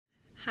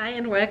Hi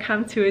and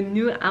welcome to a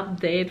new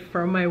update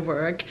from my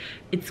work.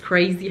 It's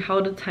crazy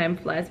how the time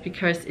flies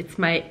because it's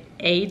my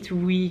 8th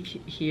week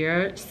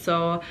here,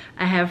 so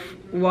I have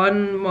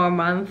one more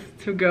month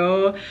to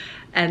go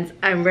and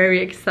I'm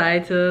very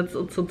excited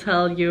to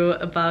tell you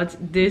about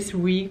this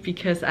week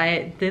because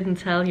I didn't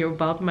tell you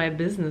about my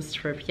business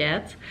trip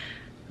yet.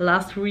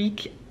 Last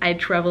week I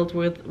traveled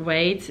with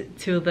Wade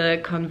to the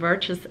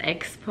Converters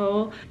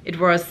Expo. It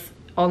was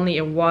only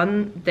a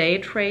one-day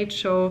trade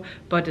show,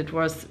 but it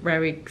was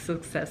very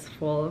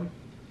successful.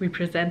 We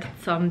presented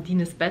some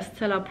DIENES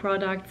bestseller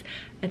products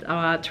at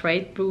our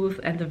trade booth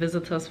and the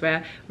visitors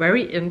were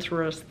very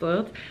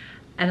interested.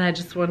 And I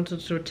just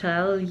wanted to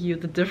tell you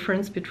the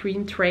difference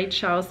between trade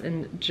shows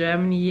in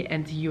Germany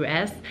and the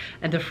US.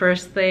 And the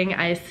first thing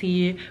I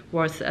see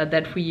was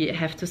that we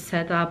have to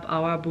set up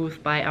our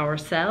booth by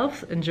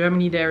ourselves. In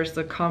Germany there's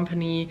a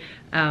company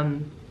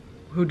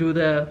who do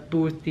the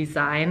booth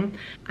design.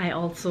 I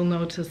also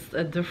noticed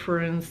a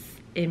difference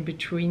in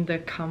between the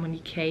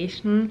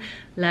communication,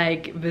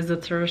 like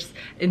visitors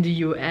in the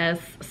US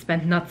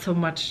spend not so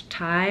much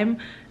time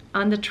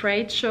on the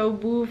trade show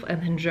booth,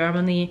 and in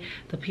Germany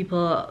the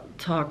people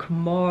talk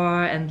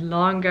more and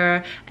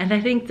longer, and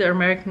I think the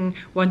American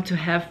want to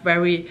have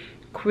very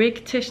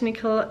quick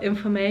technical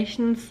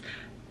informations.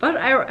 But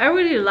I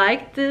really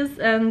liked this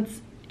and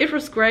it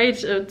was great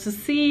to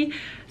see.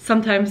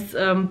 Sometimes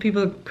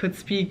people could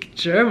speak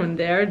German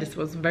there. This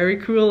was very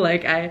cool.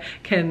 Like I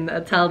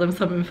can tell them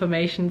some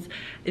information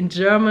in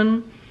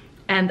German.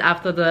 And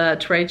after the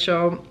trade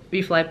show,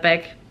 we fly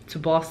back to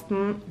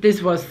Boston.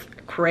 This was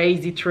a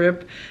crazy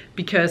trip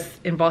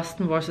because in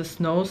Boston was a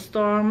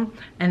snowstorm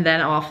and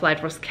then our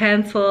flight was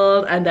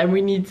cancelled and then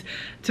we need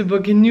to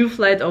book a new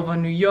flight over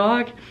New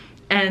York.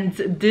 And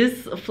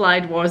this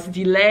flight was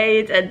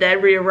delayed and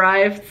then we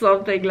arrived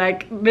something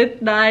like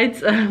midnight,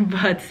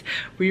 but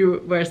we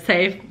were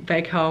safe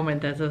back home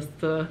and that is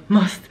the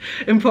most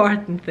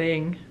important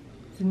thing.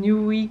 The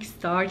new week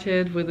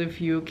started with a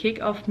few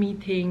kickoff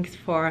meetings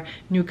for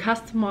new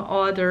customer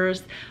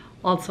orders.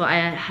 Also, I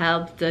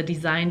helped the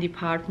design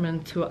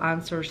department to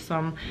answer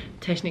some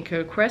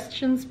technical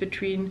questions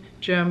between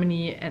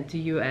Germany and the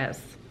US.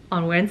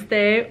 On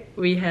Wednesday,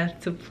 we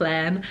had to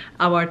plan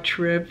our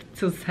trip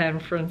to San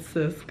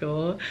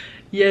Francisco.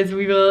 Yes,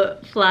 we will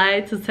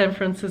fly to San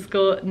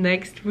Francisco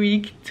next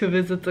week to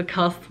visit the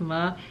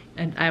customer.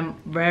 And I'm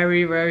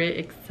very, very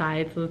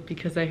excited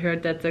because I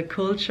heard that the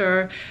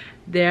culture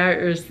there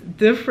is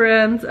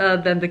different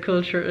than the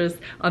culture is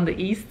on the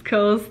East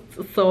Coast.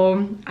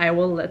 So I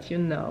will let you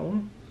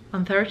know.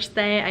 On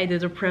Thursday, I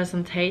did a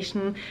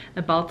presentation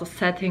about the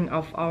setting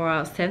of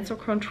our sensor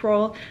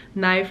control,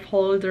 knife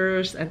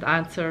holders, and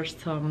answered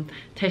some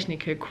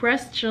technical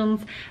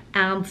questions.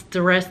 And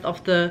the rest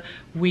of the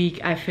week,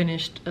 I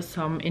finished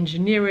some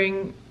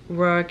engineering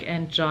work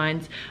and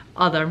joined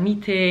other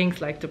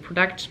meetings like the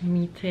production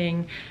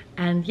meeting.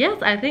 And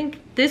yes, I think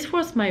this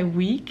was my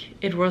week.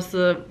 It was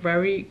a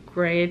very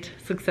great,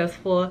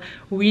 successful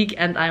week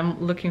and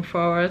I'm looking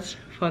forward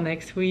for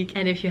next week.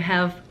 And if you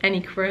have any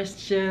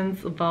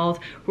questions about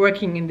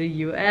working in the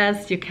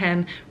US, you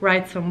can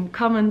write some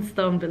comments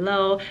down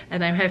below,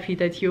 and I'm happy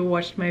that you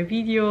watched my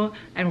video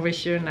and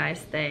wish you a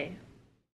nice day.